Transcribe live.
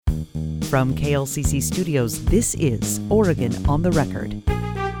From KLCC Studios, this is Oregon on the Record.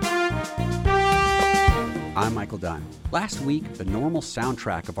 I'm Michael Dunn. Last week, the normal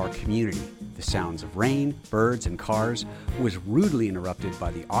soundtrack of our community, the sounds of rain, birds, and cars, was rudely interrupted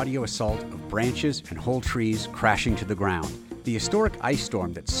by the audio assault of branches and whole trees crashing to the ground. The historic ice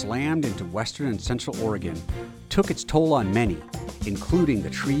storm that slammed into western and central Oregon took its toll on many, including the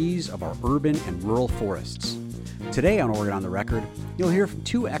trees of our urban and rural forests. Today on Oregon on the Record, you'll hear from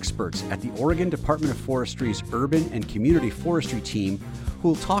two experts at the Oregon Department of Forestry's Urban and Community Forestry team who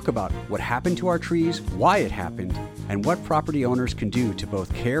will talk about what happened to our trees, why it happened, and what property owners can do to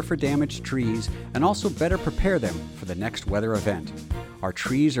both care for damaged trees and also better prepare them for the next weather event. Our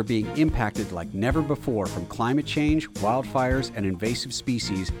trees are being impacted like never before from climate change, wildfires, and invasive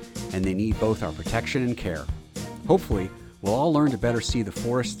species, and they need both our protection and care. Hopefully, we'll all learn to better see the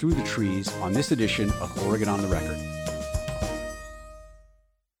forest through the trees on this edition of Oregon on the Record.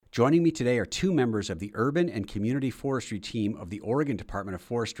 Joining me today are two members of the Urban and Community Forestry team of the Oregon Department of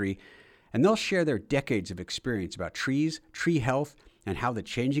Forestry, and they'll share their decades of experience about trees, tree health, and how the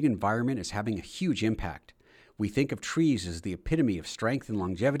changing environment is having a huge impact. We think of trees as the epitome of strength and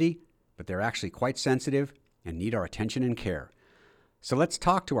longevity, but they're actually quite sensitive and need our attention and care. So let's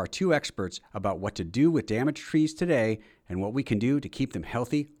talk to our two experts about what to do with damaged trees today and what we can do to keep them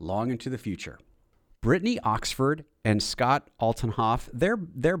healthy long into the future. Brittany Oxford and Scott Altenhoff,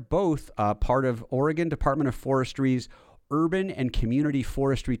 they're both part of Oregon Department of Forestry's Urban and Community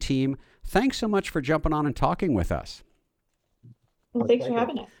Forestry team. Thanks so much for jumping on and talking with us. Well, thanks for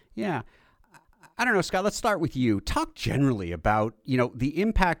having us. Yeah. I don't know, Scott, let's start with you. Talk generally about, the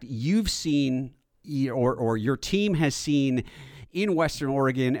impact you've seen or your team has seen in Western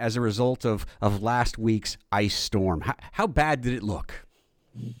Oregon as a result of last week's ice storm. How bad did it look?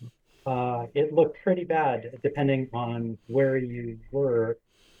 It looked pretty bad, depending on where you were.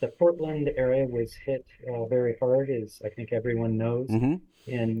 The Portland area was hit very hard, as I think everyone knows. Mm-hmm.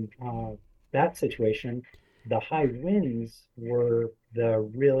 In that situation, the high winds were the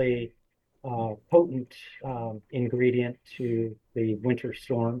really potent ingredient to the winter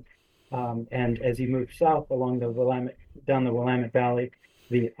storm. And as you move south along down the Willamette Valley,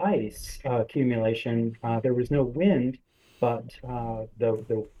 the ice accumulation, there was no wind, but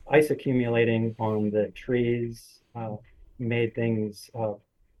the ice accumulating on the trees made things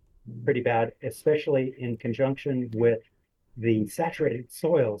pretty bad, especially in conjunction with the saturated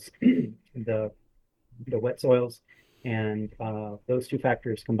soils, the wet soils, and those two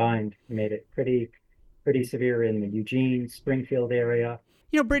factors combined made it pretty severe in the Eugene, Springfield area.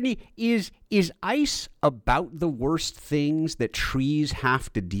 Brittany, is ice about the worst things that trees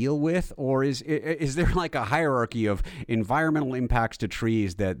have to deal with, or is there like a hierarchy of environmental impacts to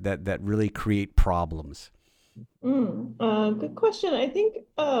trees that really create problems? Good question. I think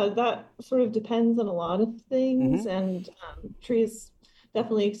that sort of depends on a lot of things, mm-hmm. and trees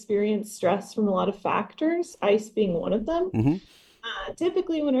definitely experience stress from a lot of factors, ice being one of them. Mm-hmm.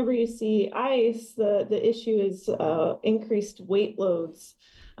 Typically, whenever you see ice, the issue is increased weight loads.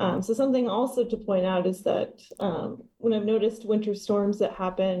 So something also to point out is that when I've noticed winter storms that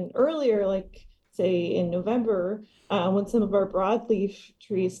happen earlier, like say in November, when some of our broadleaf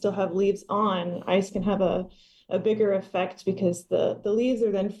trees still have leaves on, ice can have a bigger effect because the leaves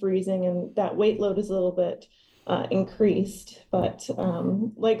are then freezing and that weight load is a little bit increased. But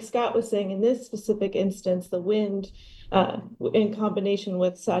like Scott was saying, in this specific instance, the wind in combination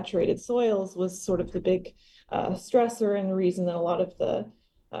with saturated soils was sort of the big stressor and the reason that a lot of the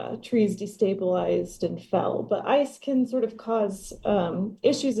trees destabilized and fell. But ice can sort of cause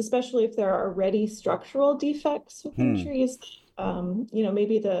issues, especially if there are already structural defects within trees.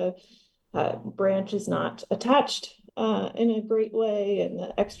 Maybe the branch is not attached in a great way, and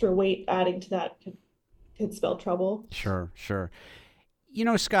the extra weight adding to that could spell trouble. Sure.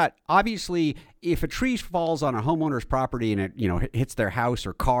 Scott, obviously, if a tree falls on a homeowner's property and it, hits their house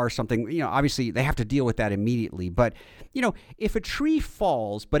or car or something, obviously they have to deal with that immediately. But, if a tree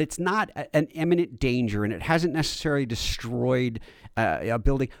falls, but it's not an imminent danger and it hasn't necessarily destroyed a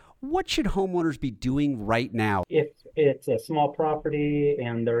building, what should homeowners be doing right now? If it's a small property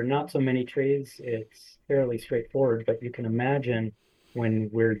and there are not so many trees, it's fairly straightforward. But you can imagine when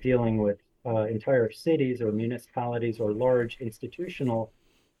we're dealing with entire cities or municipalities or large institutional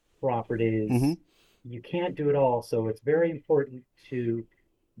properties, mm-hmm. you can't do it all. So it's very important to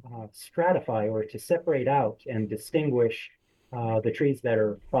stratify or to separate out and distinguish the trees that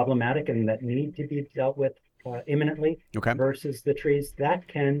are problematic and that need to be dealt with imminently, okay. versus the trees that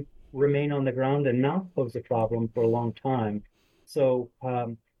can remain on the ground and not pose a problem for a long time. So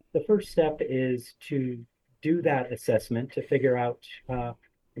the first step is to do that assessment to figure out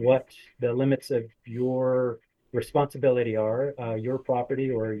what the limits of your responsibility are, your property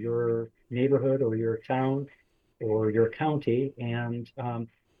or your neighborhood or your town or your county, and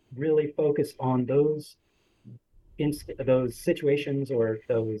really focus on those situations or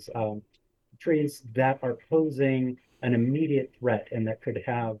those trees that are posing an immediate threat and that could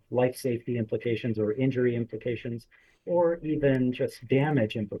have life safety implications or injury implications or even just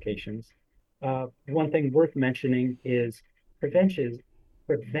damage implications. One thing worth mentioning is prevention.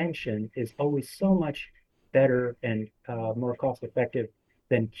 Prevention is always so much better and more cost effective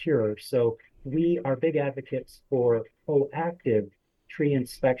than cure. So we are big advocates for proactive tree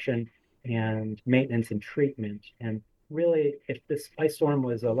inspection and maintenance and treatment. And really, if this ice storm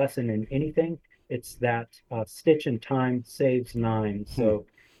was a lesson in anything, it's that stitch in time saves nine. So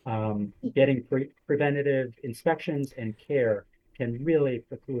getting preventative inspections and care can really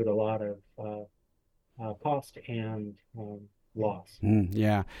preclude a lot of cost and loss.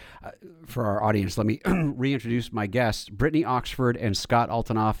 Yeah. For our audience, let me reintroduce my guests, Brittany Oxford and Scott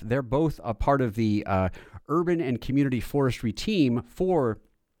Altanoff. They're both a part of the urban and community forestry team for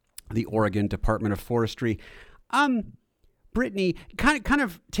the Oregon Department of Forestry. Brittany, kind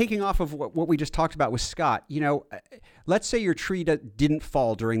of taking off of what we just talked about with Scott, let's say your tree didn't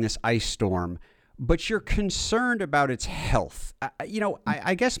fall during this ice storm, but you're concerned about its health.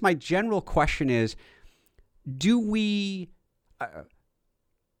 I guess my general question is,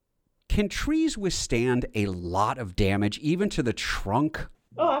 can trees withstand a lot of damage, even to the trunk?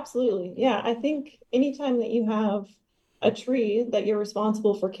 Oh, absolutely. Yeah, I think anytime that you have a tree that you're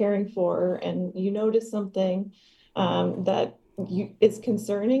responsible for caring for and you notice something that is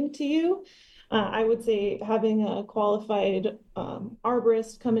concerning to you, I would say having a qualified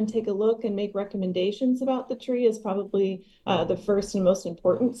arborist come and take a look and make recommendations about the tree is probably the first and most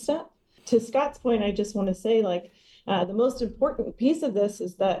important step. To Scott's point, I just want to say, the most important piece of this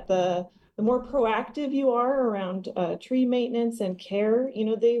is that the more proactive you are around tree maintenance and care,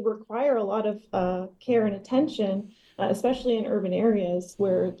 they require a lot of care and attention, especially in urban areas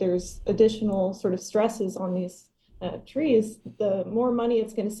where there's additional sort of stresses on these trees. The more money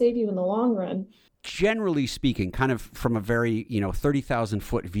it's going to save you in the long run. Generally speaking, kind of from a very 30,000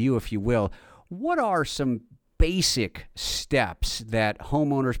 foot view, if you will, what are some basic steps that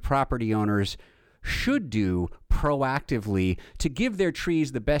homeowners, property owners should do proactively to give their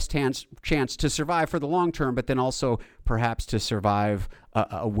trees the best chance to survive for the long term, but then also perhaps to survive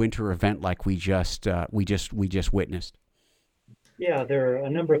a winter event like we just witnessed? Yeah, there are a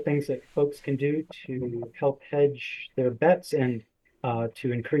number of things that folks can do to help hedge their bets and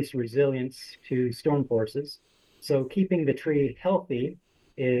to increase resilience to storm forces. So keeping the tree healthy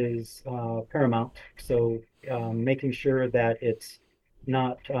is paramount. So making sure that it's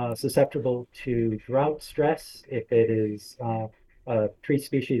not susceptible to drought stress if it is a tree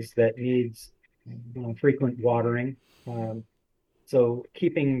species that needs frequent watering. So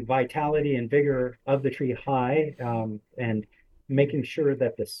keeping vitality and vigor of the tree high and making sure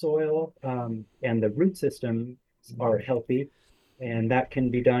that the soil and the root systems are healthy. And that can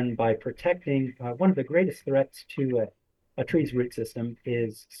be done by protecting. One of the greatest threats to a tree's root system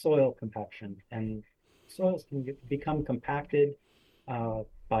is soil compaction. And soils can become compacted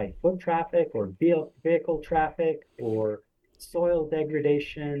by foot traffic or vehicle traffic or soil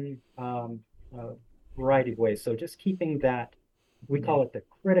degradation, variety of ways. So just keeping that, we call it the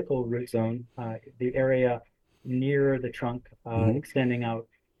critical root zone, the area near the trunk, extending out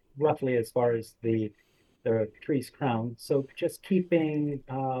roughly as far as the tree's crown. So just keeping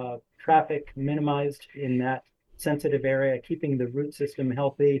traffic minimized in that sensitive area, keeping the root system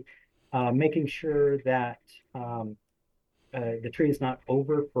healthy, making sure that the tree is not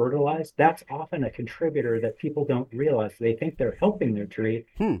over fertilized. That's often a contributor that people don't realize. They think they're helping their tree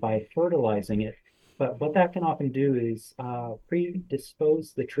by fertilizing it. But what that can often do is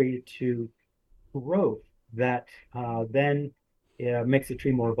predispose the tree to growth that then makes the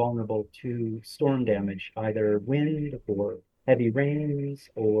tree more vulnerable to storm damage, either wind or heavy rains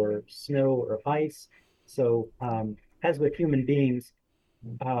or snow or ice. So as with human beings,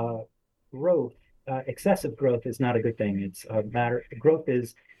 excessive growth is not a good thing. It's a matter, growth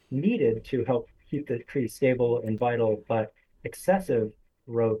is needed to help keep the tree stable and vital, but excessive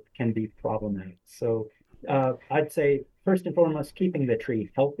growth can be problematic. So I'd say first and foremost, keeping the tree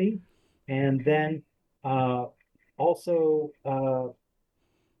healthy, and then also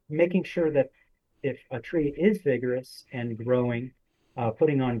making sure that if a tree is vigorous and growing,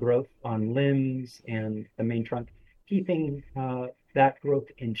 putting on growth on limbs and the main trunk, keeping that growth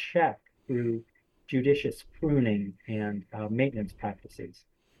in check through judicious pruning and maintenance practices.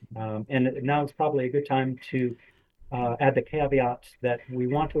 And now is probably a good time to add the caveat that we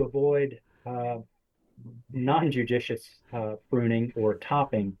want to avoid non-judicious pruning or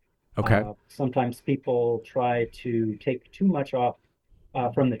topping. Okay. Sometimes people try to take too much off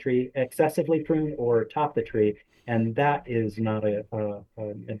from the tree, excessively prune or top the tree, and that is not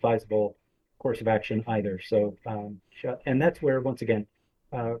an advisable course of action either. So, and that's where, once again,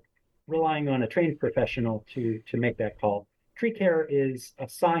 uh, relying on a trained professional to make that call. Tree care is a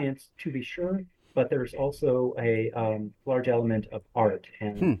science, to be sure, but there's also a large element of art,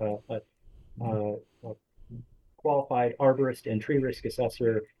 and a qualified arborist and tree risk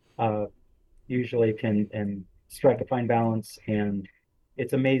assessor uh, usually can and strike a fine balance. And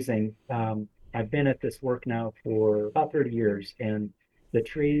it's amazing. I've been at this work now for about 30 years, and the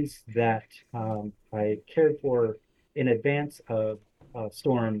trees that I cared for in advance of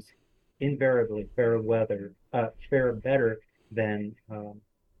storms invariably fare better than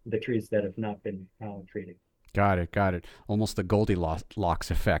the trees that have not been treated. Got it. Got it. Almost the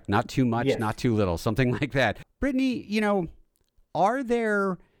Goldilocks effect. Not too much, Yes. not too little, something like that. Brittany, are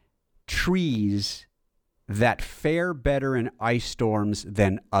there trees that fare better in ice storms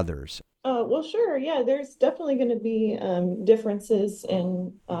than others? Well, sure. Yeah, there's definitely going to be differences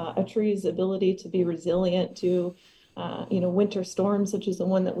in a tree's ability to be resilient to, winter storms, such as the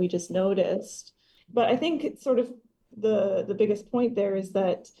one that we just noticed. But I think it's sort of the biggest point there is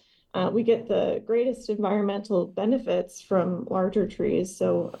that we get the greatest environmental benefits from larger trees.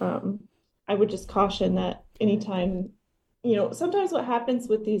 So I would just caution that anytime, sometimes what happens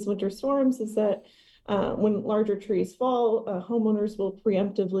with these winter storms is that when larger trees fall, homeowners will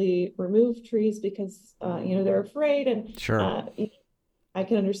preemptively remove trees because they're afraid, and Sure. I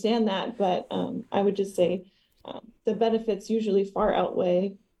can understand that. But I would just say the benefits usually far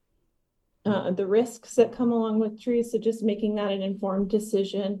outweigh the risks that come along with trees. So just making that an informed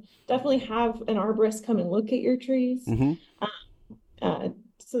decision. Definitely have an arborist come and look at your trees, Mm-hmm.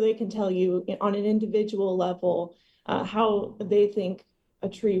 so they can tell you on an individual level how they think a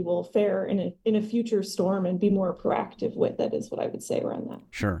tree will fare in a future storm, and be more proactive with it, is what I would say around that.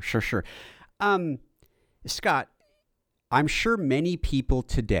 Sure. Scott, I'm sure many people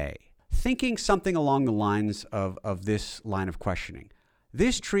today thinking something along the lines of this line of questioning.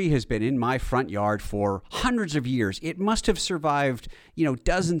 This tree has been in my front yard for hundreds of years. It must have survived,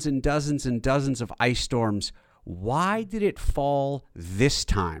 dozens and dozens and dozens of ice storms. Why did it fall this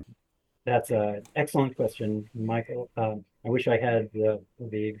time? That's an excellent question, Michael. I wish I had the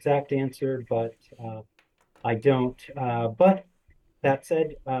exact answer, but I don't. But that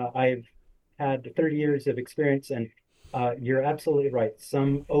said, I've had 30 years of experience, and you're absolutely right.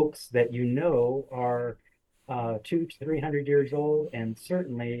 Some oaks that are 200 to 300 years old, and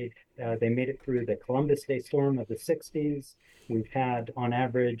certainly they made it through the Columbus Day storm of the 60s. We've had, on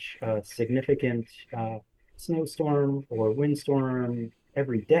average, a significant snowstorm or windstorm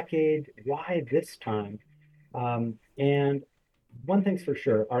every decade. Why this time? And one thing's for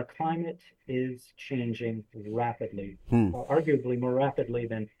sure, our climate is changing rapidly, arguably more rapidly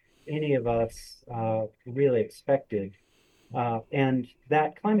than any of us really expected. And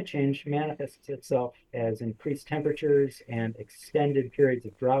that climate change manifests itself as increased temperatures and extended periods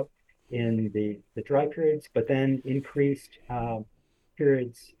of drought in the dry periods, but then increased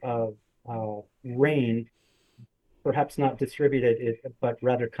periods of rain, perhaps not distributed, but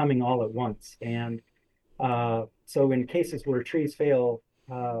rather coming all at once. And so in cases where trees fail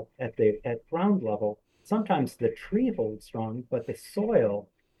at ground level, sometimes the tree holds strong, but the soil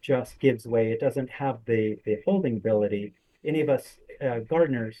just gives way. It doesn't have the holding ability. Any of us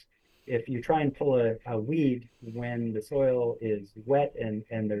gardeners, if you try and pull a weed when the soil is wet and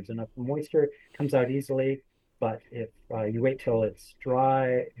there's enough moisture, it comes out easily. But if you wait till it's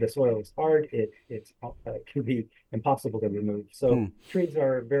dry, the soil is hard, it can be impossible to remove. So trees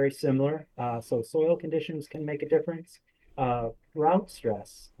are very similar. So soil conditions can make a difference.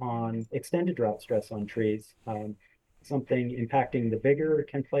 Extended drought stress on trees, something impacting the vigor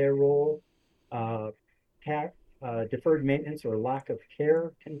can play a role. Deferred maintenance or lack of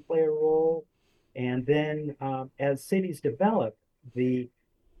care can play a role. And then as cities develop, the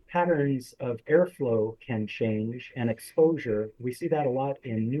patterns of airflow can change and exposure. We see that a lot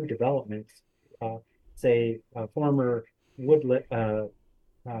in new developments, say former woodland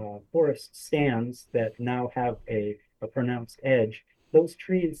forest stands that now have a pronounced edge. Those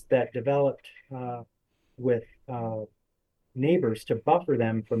trees that developed with neighbors to buffer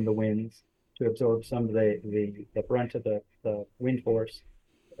them from the winds, to absorb some of the brunt of the wind force,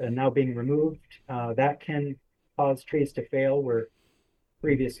 now being removed, that can cause trees to fail where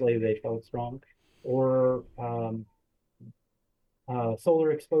previously they felt strong, or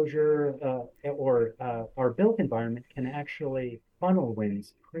solar exposure or our built environment can actually funnel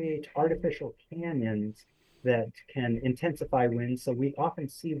winds, create artificial canyons that can intensify winds. So we often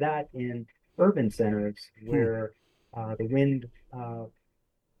see that in urban centers Hmm. where the wind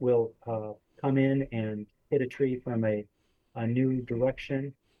will come in and hit a tree from a new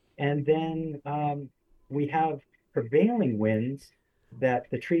direction. And then we have prevailing winds that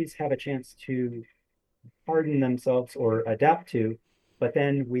the trees have a chance to harden themselves or adapt to, but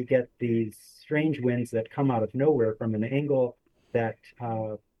then we get these strange winds that come out of nowhere from an angle that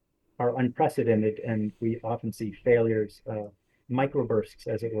are unprecedented, and we often see failures, microbursts,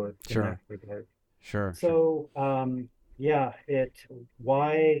 as it were, in that Sure. regard. Sure. Sure. So, yeah,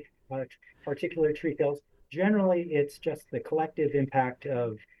 why particular tree fells? Generally, it's just the collective impact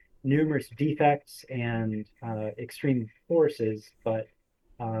of numerous defects and extreme forces, but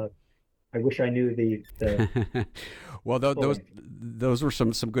uh, I wish I knew the Well, full answer. those were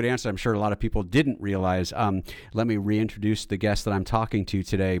some good answers. I'm sure a lot of people didn't realize. Let me reintroduce the guests that I'm talking to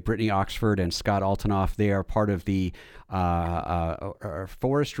today: Brittany Oxford and Scott Altanoff. They are part of the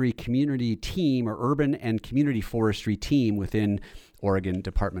forestry community team, or urban and community forestry team within Oregon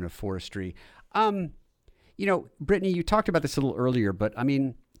Department of Forestry. Um, Brittany, you talked about this a little earlier, but I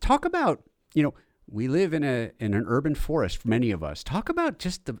mean, talk about, we live in an urban forest, many of us. Talk about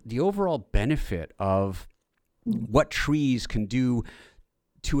just the overall benefit of what trees can do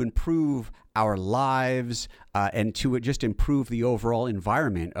to improve our lives and to just improve the overall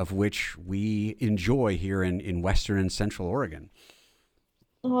environment of which we enjoy here in Western and Central Oregon.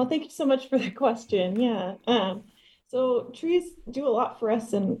 Oh, thank you so much for the question. Yeah. So trees do a lot for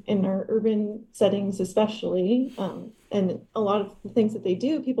us in our urban settings, especially. And a lot of the things that they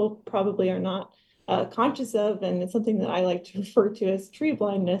do, people probably are not conscious of, and it's something that I like to refer to as tree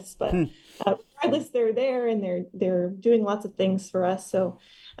blindness. But Hmm. regardless, they're there and they're doing lots of things for us. So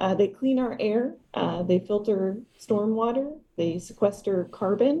they clean our air, they filter stormwater, they sequester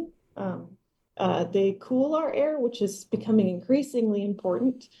carbon. They cool our air, which is becoming increasingly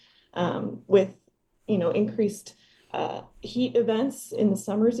important with, increased heat events in the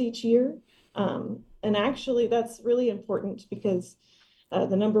summers each year. And actually, that's really important because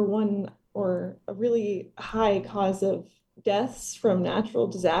the number one or a really high cause of deaths from natural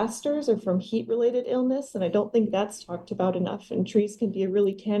disasters or from heat-related illness, and I don't think that's talked about enough. And trees can be a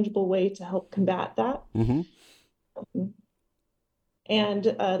really tangible way to help combat that. Mm-hmm. And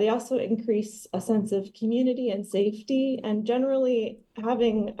they also increase a sense of community and safety. And generally,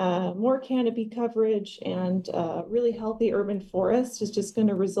 having more canopy coverage and really healthy urban forests is just going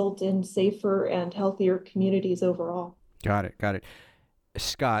to result in safer and healthier communities overall. Got it. Got it.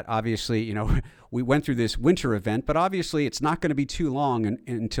 Scott, obviously, we went through this winter event, but obviously it's not going to be too long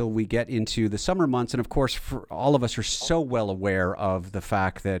until we get into the summer months. And of course, for all of us are so well aware of the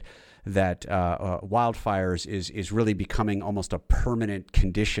fact that wildfires is really becoming almost a permanent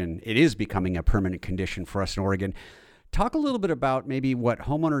condition. It is becoming a permanent condition for us in Oregon. Talk a little bit about maybe what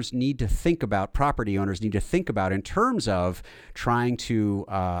homeowners need to think about, property owners need to think about in terms of trying to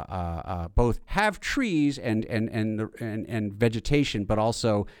both have trees and vegetation, but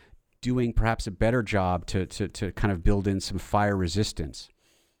also doing perhaps a better job to kind of build in some fire resistance.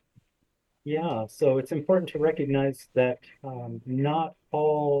 Yeah, so it's important to recognize that not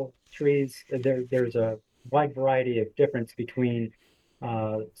all trees, there's a wide variety of difference between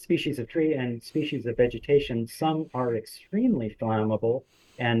species of tree and species of vegetation. Some are extremely flammable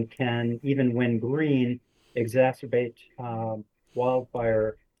and can, even when green, exacerbate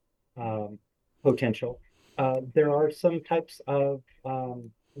wildfire um, potential. There are some types of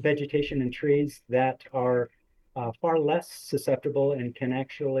vegetation and trees that are far less susceptible and can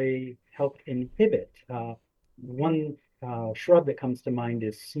actually help inhibit. One shrub that comes to mind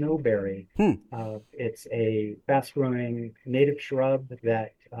is snowberry. Hmm. It's a fast-growing native shrub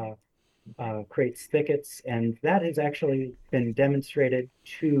that creates thickets, and that has actually been demonstrated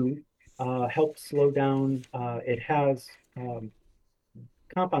to help slow down. It has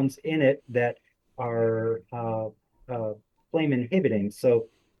compounds in it that are flame inhibiting. So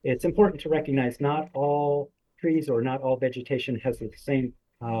it's important to recognize not all trees or not all vegetation has the same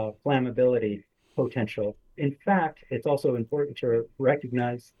flammability potential. In fact, it's also important to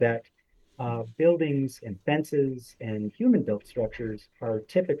recognize that buildings and fences and human-built structures are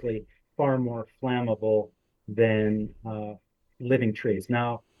typically far more flammable than living trees.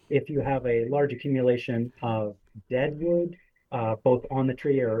 Now, if you have a large accumulation of dead wood, both on the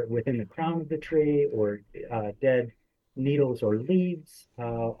tree or within the crown of the tree, or dead needles or leaves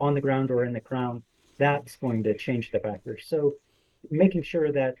on the ground or in the crown, that's going to change the factor. So making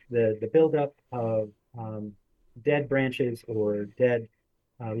sure that the buildup of dead branches or dead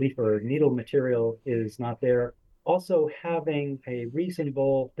leaf or needle material is not there. Also, having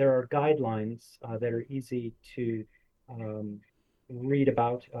there are guidelines that are easy to um, read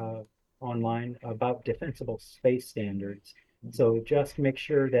about online about defensible space standards. So just make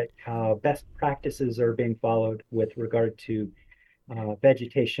sure that best practices are being followed with regard to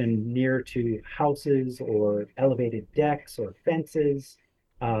vegetation near to houses or elevated decks or fences,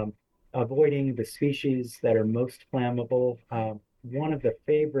 um, avoiding the species that are most flammable. One of the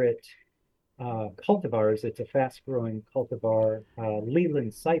favorite cultivars, it's a fast-growing cultivar,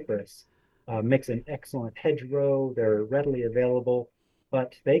 Leland cypress, makes an excellent hedgerow. They're readily available,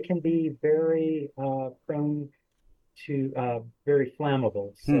 but they can be very prone to very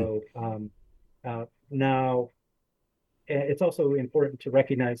flammable. So now it's also important to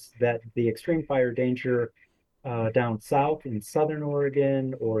recognize that the extreme fire danger down south in southern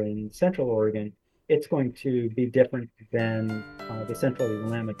Oregon or in central Oregon, it's going to be different than the central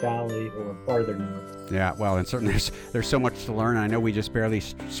Willamette Valley or farther north. Yeah, well, and certainly there's so much to learn. I know we just barely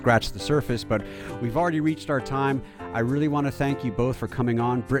scratched the surface, but we've already reached our time. I really want to thank you both for coming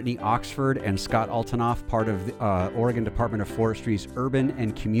on. Brittany Oxford and Scott Altanoff, part of the Oregon Department of Forestry's Urban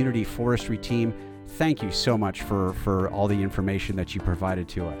and Community Forestry team. Thank you so much for all the information that you provided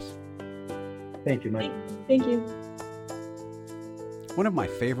to us. Thank you, Mike. Thank you. One of my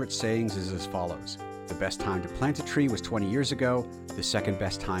favorite sayings is as follows: the best time to plant a tree was 20 years ago, the second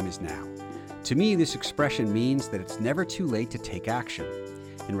best time is now. To me, this expression means that it's never too late to take action.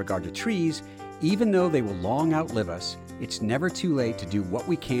 In regard to trees, even though they will long outlive us, it's never too late to do what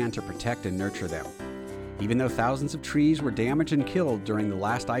we can to protect and nurture them. Even though thousands of trees were damaged and killed during the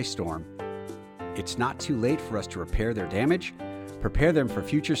last ice storm, it's not too late for us to repair their damage, prepare them for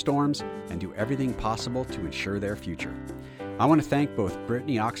future storms, and do everything possible to ensure their future. I want to thank both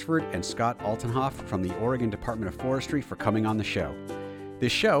Brittany Oxford and Scott Altenhoff from the Oregon Department of Forestry for coming on the show.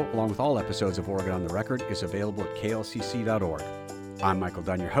 This show, along with all episodes of Oregon on the Record, is available at klcc.org. I'm Michael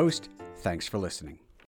Dunn, your host. Thanks for listening.